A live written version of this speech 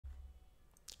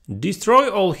Destroy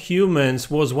All Humans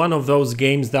was one of those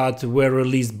games that were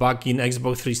released back in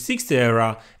Xbox 360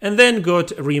 era and then got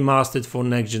remastered for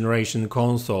next generation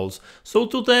consoles. So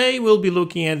today we'll be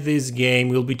looking at this game,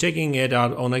 we'll be checking it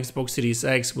out on Xbox Series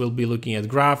X, we'll be looking at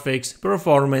graphics,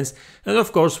 performance, and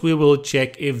of course we will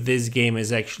check if this game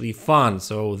is actually fun.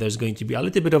 So there's going to be a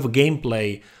little bit of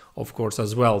gameplay, of course,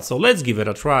 as well. So let's give it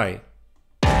a try.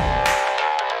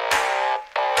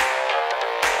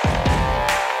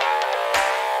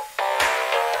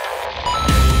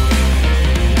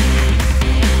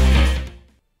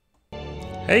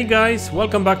 Hey guys,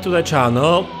 welcome back to the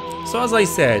channel. So as I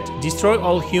said, Destroy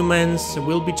All Humans,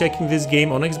 we'll be checking this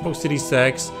game on Xbox Series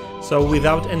X. So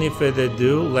without any further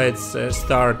ado, let's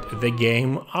start the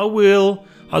game. I will,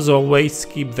 as always,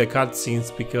 skip the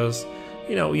cutscenes because,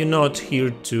 you know, you're not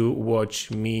here to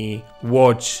watch me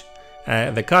watch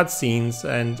the cutscenes,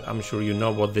 and I'm sure you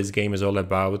know what this game is all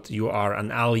about. You are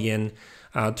an alien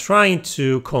trying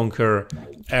to conquer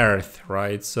Earth,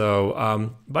 right?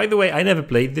 So, by the way, I never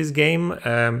played this game,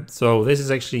 so this is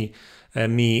actually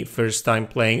me first time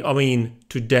playing, I mean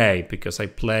today, because I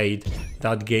played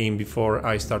that game before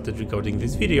I started recording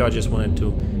this video. I just wanted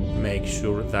to make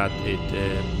sure that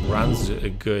it runs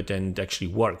good and actually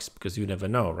works, because you never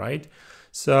know, right?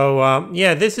 So,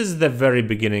 yeah, this is the very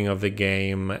beginning of the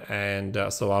game, and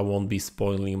so I won't be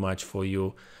spoiling much for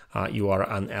you. You are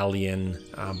an alien,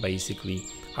 basically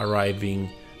arriving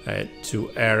to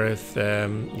Earth.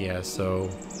 Yeah, so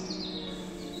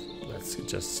let's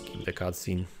just skip the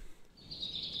cutscene.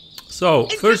 So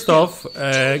first off,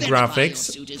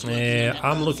 graphics.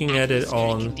 I'm looking at it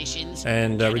on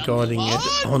and recording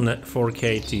it on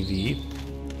 4K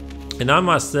TV, and I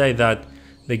must say that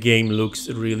the game looks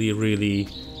really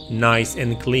nice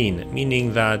and clean,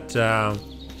 meaning that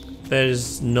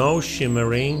there's no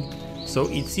shimmering. So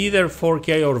it's either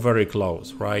 4K or very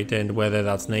close, right? And whether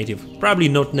that's native, probably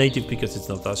not native because it's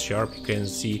not as sharp. You can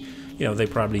see, you know, they're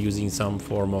probably using some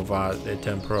form of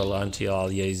temporal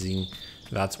anti-aliasing.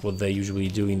 That's what they usually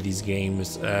do in these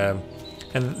games.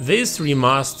 And this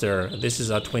remaster, this is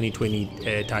a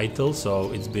 2020 title,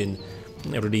 so it's been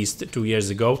released 2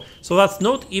 years ago. So that's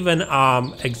not even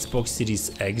Xbox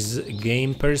Series X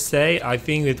game per se. I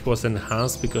think it was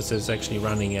enhanced because it's actually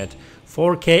running at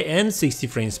 4K and 60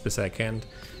 frames per second.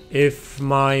 If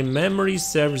my memory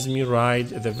serves me right,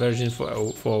 the version for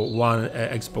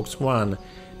Xbox One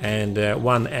and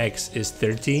One X is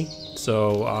 30.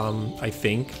 So I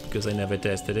think, because I never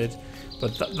tested it,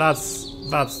 but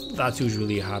that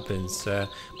usually happens.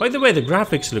 By the way, the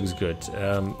graphics looks good.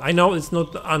 I know it's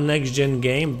not a next-gen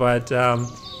game, but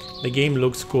the game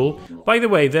looks cool. By the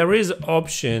way, there is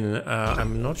option,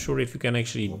 I'm not sure if you can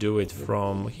actually do it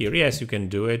from here. Yes, you can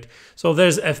do it. So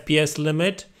there's FPS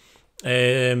limit.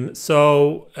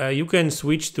 So you can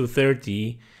switch to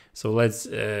 30. So let's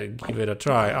give it a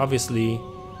try. Obviously,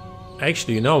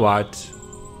 actually, you know what?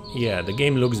 Yeah, the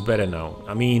game looks better now.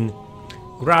 I mean,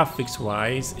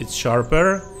 graphics-wise, it's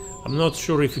sharper. I'm not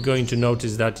sure if you're going to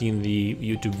notice that in the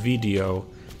YouTube video,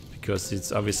 because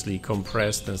it's obviously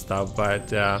compressed and stuff,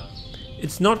 but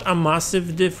it's not a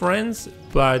massive difference,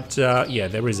 but yeah,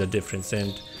 there is a difference,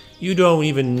 and you don't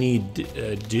even need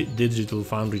Digital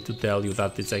Foundry to tell you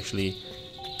that it's actually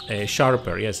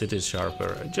sharper. Yes, it is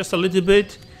sharper, just a little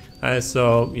bit.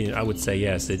 So you know, I would say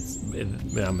yes,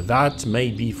 that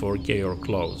may be 4K or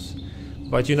close,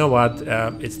 but you know what,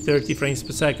 it's 30 frames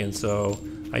per second, so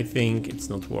I think it's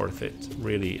not worth it,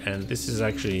 really. And this is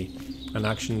actually an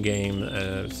action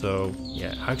game, so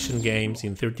yeah, action games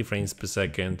in 30 frames per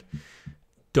second,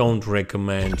 don't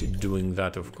recommend doing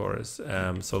that, of course.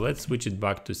 So let's switch it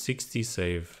back to 60,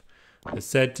 save the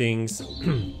settings,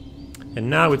 and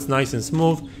now it's nice and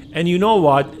smooth. And you know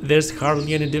what, there's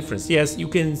hardly any difference. Yes, you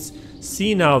can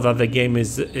see now that the game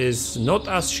is not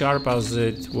as sharp as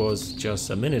it was just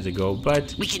a minute ago,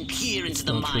 but we can peer into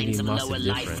the minds of lower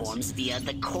life forms via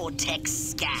the cortex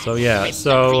scan. So yeah,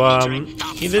 so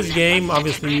in this game,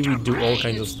 obviously we do all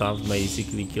kinds of stuff,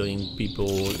 basically killing people,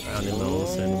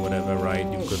 animals, and whatever, right?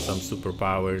 You've got some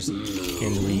superpowers, you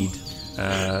can read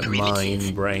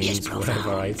mind, brains,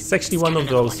 whatever, right? It's actually one of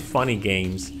those funny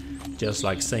games, just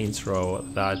like Saints Row,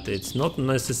 that it's not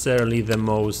necessarily the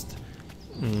most,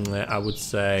 I would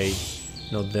say,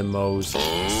 not the most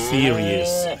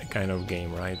serious kind of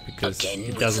game, right? Because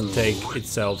it doesn't take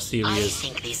itself serious.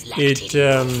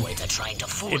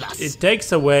 It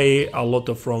takes away a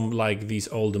lot from like these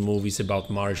older movies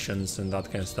about Martians and that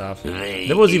kind of stuff.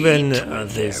 There was even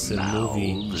this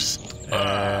movie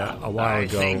a while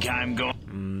ago.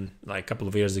 like a couple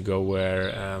of years ago,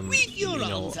 where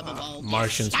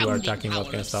Martians were attacking, that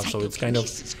kind of stuff. So it's kind of,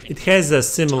 it has a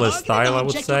similar style, I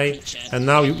would say. And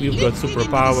now you've got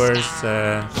superpowers.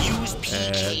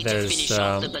 There's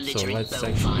so let's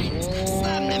actually,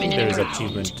 I think there is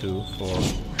achievement too for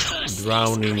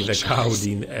drowning the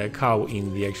cow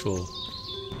in the actual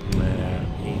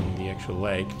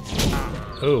lake.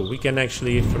 Oh, we can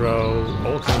actually throw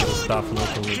all kinds of stuff,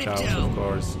 not only cows, of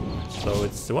course. So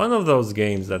it's one of those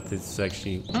games that is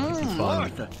actually pretty fun.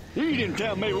 Martha, you didn't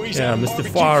tell me we Yeah, Mr.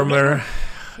 Farmer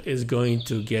is going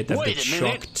to get a bit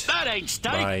shocked that ain't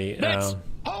steak. by. That's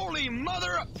holy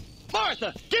mother of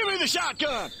Martha, give me the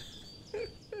shotgun.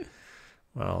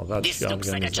 Well, that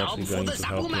shotgun is actually going to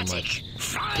help you much,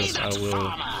 because I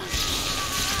will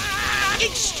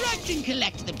extract and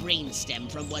collect the brainstem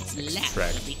from what's left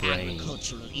of the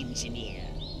agricultural engineer.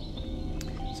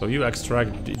 So you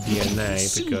extract DNA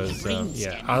because,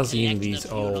 yeah, as in these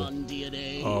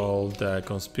old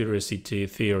conspiracy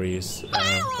theories,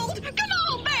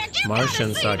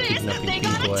 Martians are kidnapping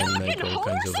people and make all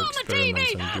kinds of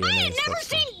experiments on DNA and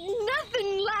stuff.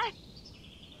 Nothing like.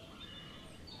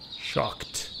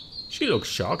 Shocked. She looks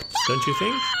shocked, don't you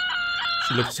think?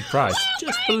 She looks surprised,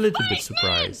 just a little bit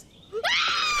surprised.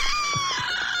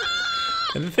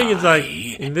 And the thing is, like,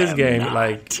 in this game,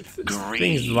 like,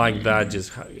 things like that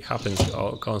just happens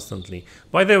constantly.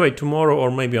 By the way, tomorrow or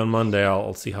maybe on Monday,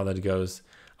 I'll see how that goes.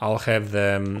 I'll have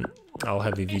a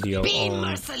video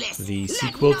on the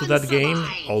sequel to that game,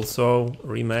 also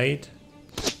remade.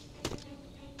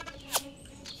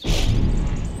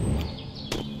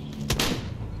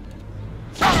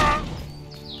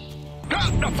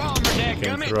 You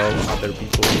can throw other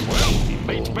people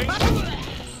in people.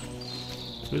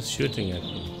 Who's shooting at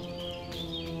me?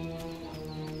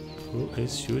 Who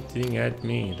is shooting at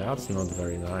me? That's not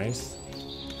very nice.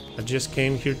 I just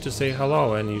came here to say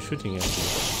hello and you're shooting at me.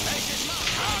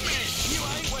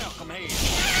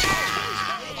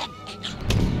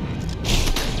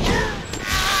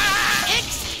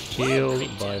 Killed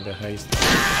by the haystack.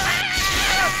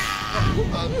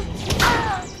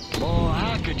 Boy,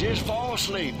 I could just fall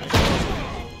asleep.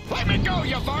 Let me go,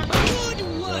 you farmer! Good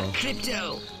work,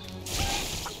 Crypto!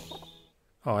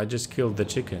 Oh, I just killed the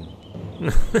chicken.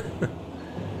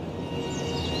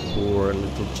 Poor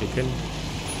little chicken.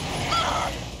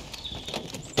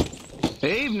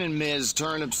 Evening, Ms.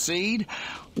 Turnip Seed.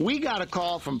 We got a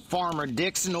call from Farmer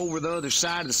Dixon over the other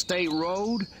side of the state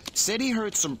road. Said he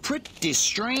heard some pretty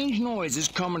strange noises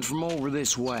coming from over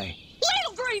this way.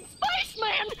 Little green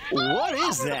spaceman! What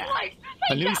is that?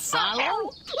 A new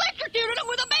silo? Electrocuted him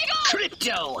with a big old...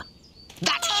 Crypto!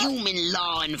 That human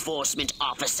law enforcement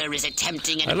officer is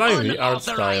attempting I an like the art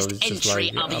style, unauthorized it's just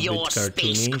entry like of a bit your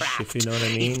cartoonish, spacecraft. if you know what I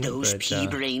mean. If those But,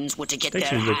 pea-brains were to get their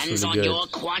actually looks hands really on good. your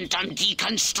quantum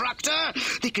deconstructor,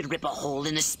 they could rip a hole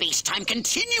in the space-time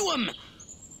continuum.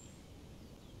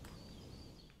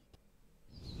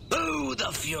 Oh,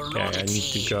 the furority. Okay, I need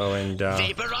to go and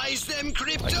Vaporize them,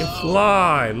 Crypto. I can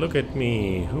fly! Look at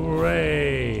me!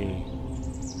 Hooray!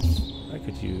 I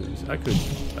could use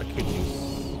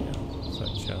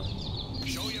such a.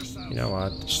 You know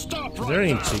what? Is there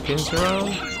any chickens around?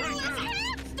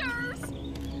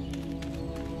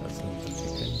 That's not a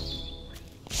chicken.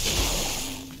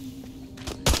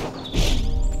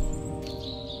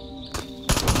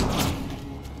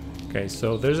 Okay,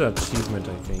 so there's an achievement,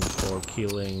 I think, for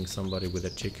killing somebody with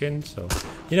a chicken. So,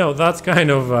 you know, that's kind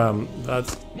of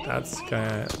that's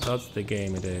the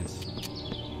game it is.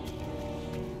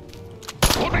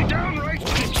 Put me down, right?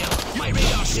 My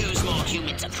radar shows more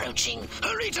humans approaching.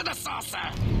 Hurry to the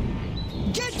saucer!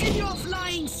 Get in your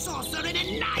flying saucer and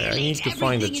annihilate Yeah, I need to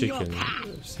find a everything in your chicken.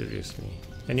 path. Seriously.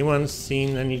 Anyone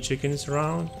seen any chickens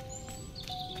around?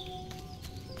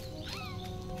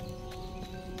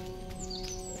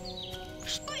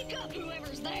 Wake up,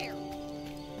 whoever's there!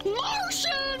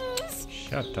 Martians!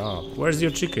 Shut up. Where's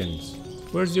your chickens?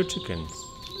 Where's your chickens?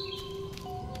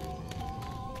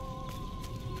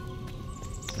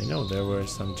 I know there were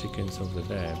some chickens over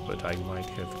there, but I might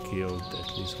have killed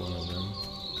at least one of them.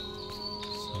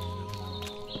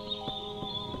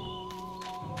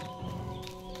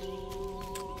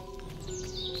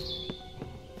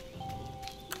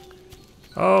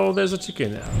 So, oh, there's a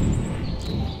chicken now.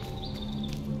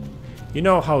 You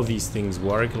know how these things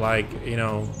work, like, you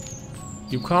know,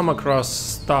 you come across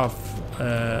stuff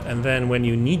and then when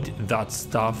you need that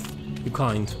stuff, you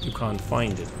can't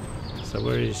find it. So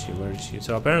where is she? Where is she?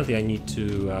 So apparently I need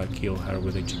to kill her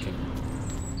with a chicken.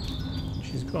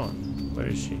 She's gone. Where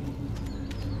is she?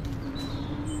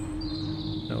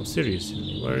 No,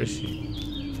 seriously, where is she?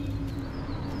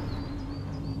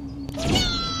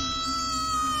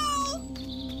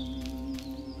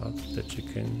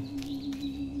 chicken.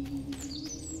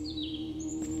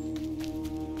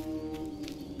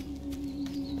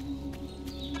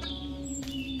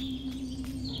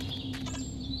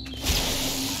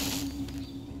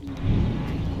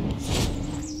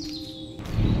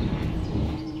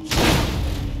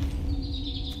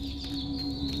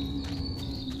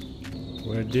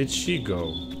 Where did she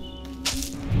go?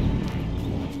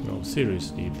 No,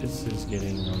 seriously, this is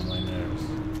getting on my nerves.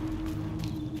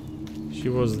 She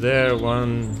was there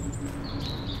 1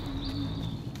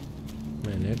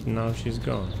 minute, now she's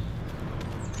gone.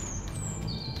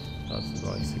 That's the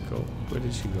bicycle. Where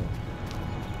did she go?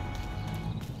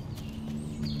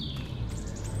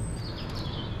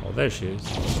 Oh, there she is.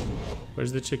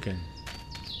 Where's the chicken?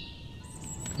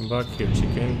 Come back here,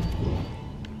 chicken.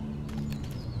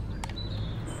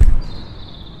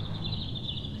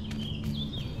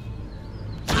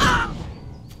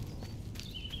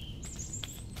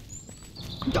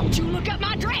 Don't you look at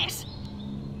my dress!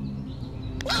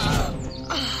 I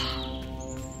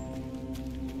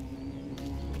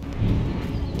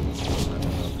don't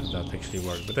know if that actually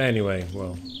worked, but anyway,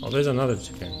 well. Oh, there's another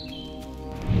chicken.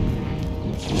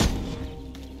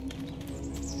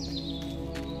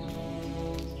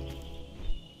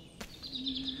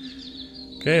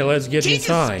 Okay, let's get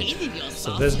inside.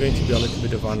 So there's going to be a little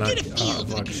bit of an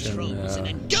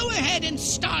action. Go ahead and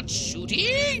start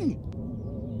shooting!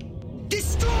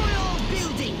 Destroy all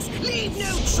buildings! Leave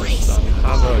no trace! Some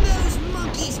All havoc. those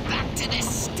monkeys back to the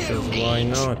stone Because why age!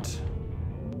 not?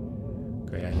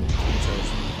 Okay, I need to charge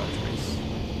the batteries.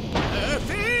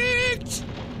 Perfect!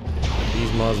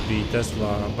 These must be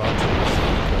Tesla batteries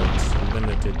because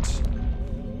limited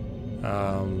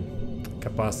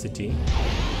capacity.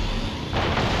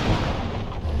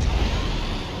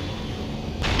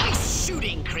 Nice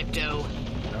shooting, Crypto!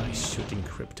 Nice shooting,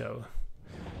 Crypto.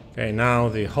 Okay, now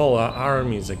the whole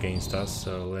army is against us,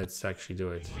 so let's actually do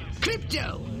it.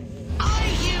 Crypto! I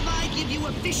hereby give you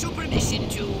official permission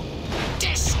to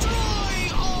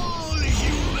destroy all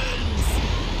humans!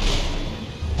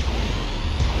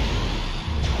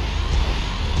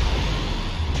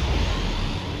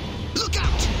 Look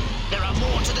out! There are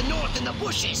more to the north in the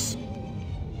bushes!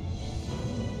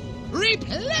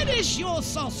 Replenish your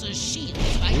saucer's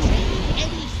shields by training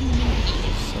any human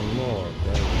being. Some more,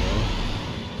 there we go.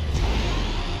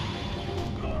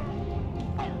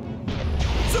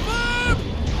 Superb!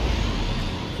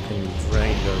 I can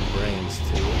drain their brains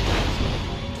too.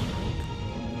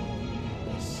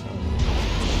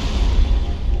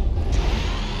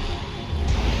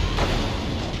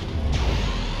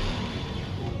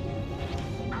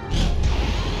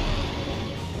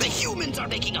 The humans are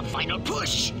making a final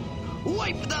push!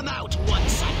 Wipe them out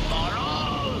once and for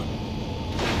all!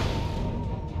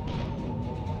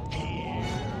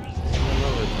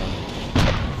 Another time.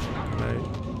 Right.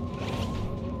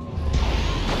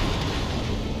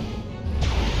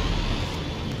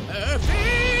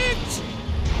 Perfect!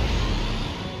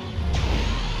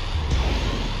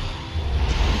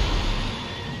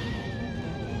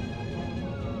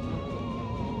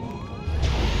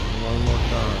 One more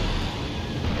time.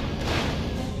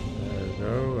 There we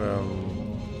go.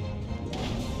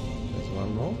 There's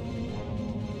one more.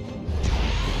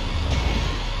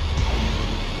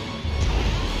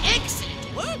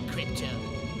 Excellent work, Crypto.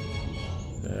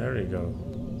 There we go.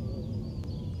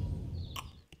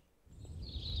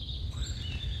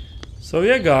 So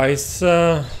yeah, guys,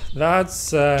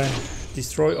 that's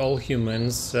Destroy All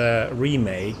Humans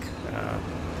remake,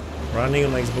 running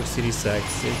on Xbox Series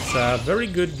X. It's a very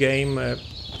good game.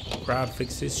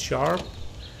 Graphics is sharp,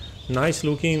 nice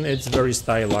looking. It's very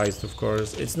stylized, of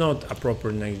course. It's not a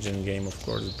proper next-gen game, of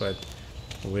course, but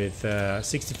with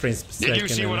 60 frames per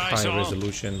second and high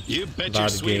resolution,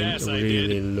 that game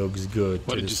really looks good.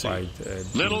 Despite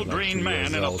Little being, green like,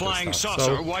 man in a old and flying stuff.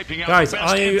 saucer So, wiping out guys, the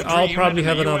best I'll infantry probably unit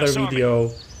have in the another US Army.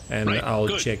 video, and Right, I'll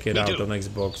good, check it me out too. on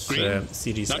Xbox Green,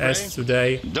 Series not S gray.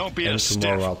 today, Don't be a and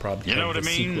tomorrow stiff. I'll probably You know have what the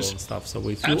it sequel means? and stuff. So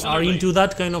if you are Absolutely. into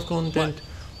that kind of content,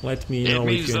 let me It know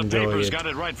means if you the enjoy paper's it. got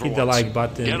it right for Hit the once. like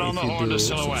button Get on if the you horn do. to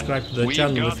silhouette. Subscribe to the We've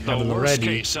channel got if you the haven't worst already,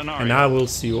 case scenario. and I will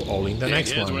see you all in the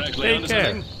next Kids, one. we're actually Take onto care.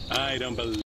 something? I don't believe